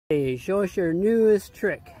Hey, show us your newest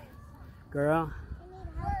trick, girl.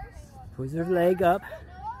 Put your leg up.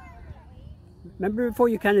 Remember before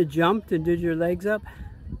you kind of jumped and did your legs up?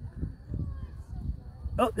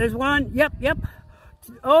 Oh, there's one. Yep, yep.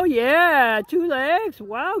 Oh, yeah. 2 legs.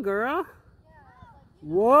 Wow, girl.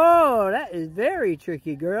 Whoa, that is very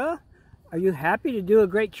tricky, girl. Are you happy to do a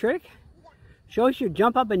great trick? Show us your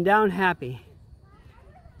jump up and down happy.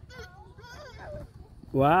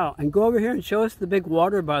 Wow, and go over here and show us the big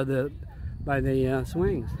water by the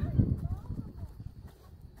swings.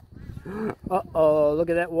 Uh-oh, look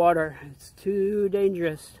at that water. It's too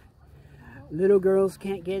dangerous. Little girls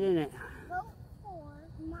can't get in it. Go for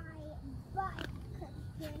my butt,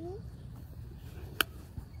 Cakie.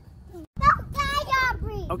 Don't die,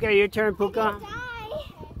 Aubrey. Okay, your turn, Puka. Don't die.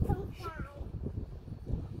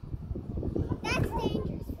 That's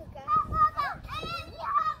dangerous, Puka.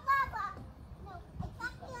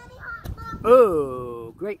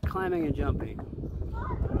 Oh, great climbing and jumping.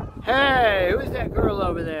 Hey, who's that girl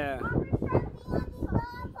over there?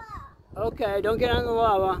 Okay, don't get on the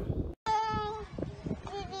lava.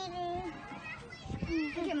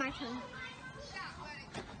 Okay, my turn.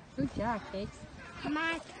 Good job, Cakes.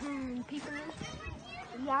 My turn, people.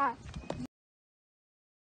 Yeah.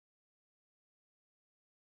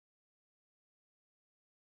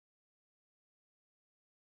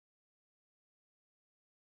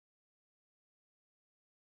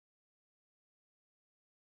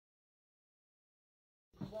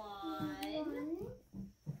 One,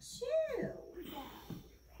 two.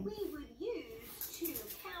 We would use 2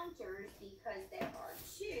 counters because there are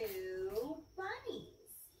 2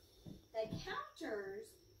 bunnies. The counters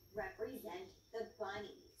represent the bunnies.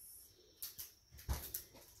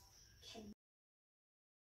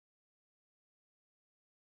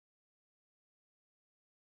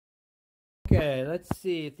 Okay, let's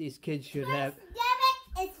see if these kids should have...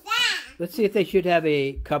 It's that. Let's see if they should have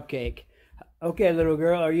a cupcake. Okay, little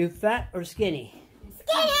girl, are you fat or skinny?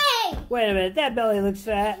 Skinny. Wait a minute, that belly looks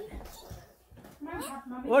fat.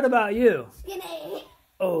 What about you? Skinny.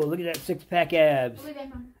 Oh, look at that 6-pack abs.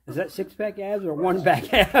 Is that 6-pack abs or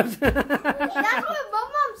 1-pack abs? That's what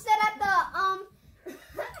Mom said at the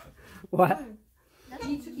What? It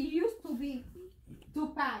used to be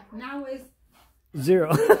 2-pack. Now it's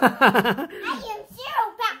 0. I am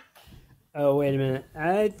 0-pack. Oh, wait a minute.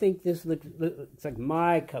 I think this looks like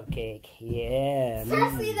my cupcake. Yeah.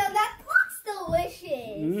 Seriously though, that looks delicious.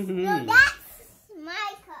 Mm-hmm. No, that's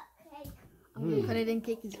my cupcake. I'm gonna put it in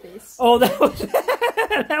Cakie's face. Oh, that was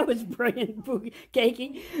that was brilliant, Cakie. I can't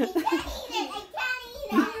eat it. I can't eat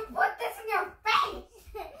it. You put this in your face.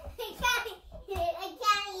 I can't eat it. I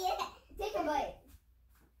can't eat it. Take a bite.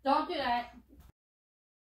 Don't do that.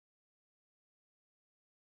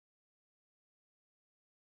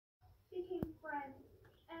 Became friends,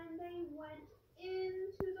 and they went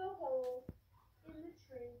into the hole in the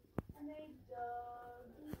tree, and they dug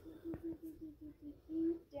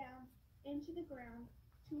deep down into the ground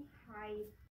to hide.